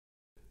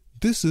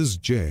This is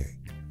Jay,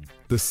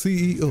 the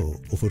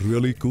CEO of a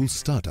really cool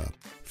startup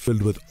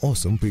filled with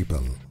awesome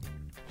people.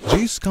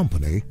 Jay's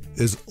company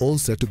is all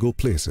set to go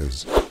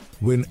places,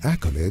 win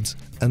accolades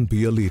and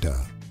be a leader.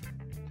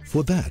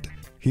 For that,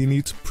 he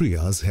needs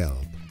Priya's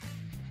help.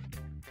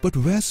 But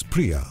where's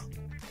Priya?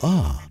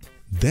 Ah,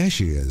 there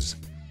she is,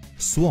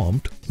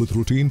 swamped with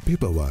routine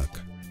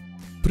paperwork.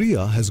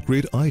 Priya has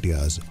great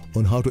ideas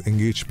on how to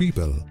engage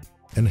people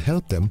and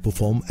help them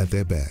perform at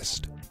their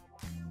best.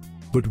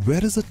 But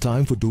where is the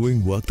time for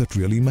doing work that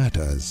really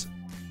matters?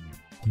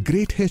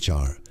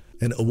 greytHR,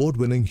 an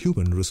award-winning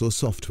human resource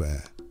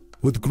software.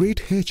 With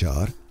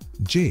greytHR,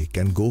 Jay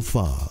can go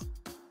far.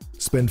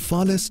 Spend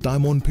far less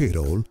time on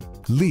payroll,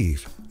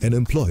 leave and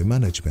employee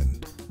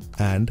management,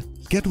 and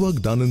get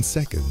work done in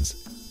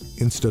seconds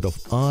instead of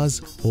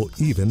hours or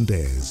even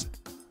days.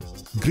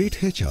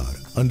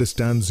 greytHR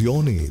understands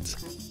your needs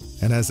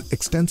and has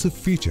extensive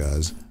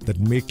features that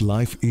make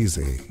life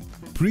easy.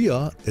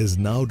 Priya is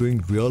now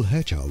doing real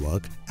HR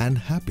work and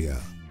happier,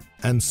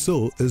 and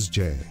so is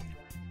Jay.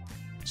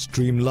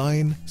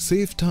 Streamline,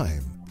 save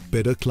time,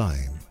 better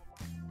climb.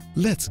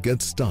 Let's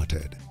get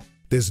started.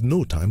 There's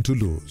no time to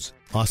lose.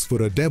 Ask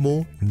for a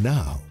demo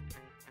now.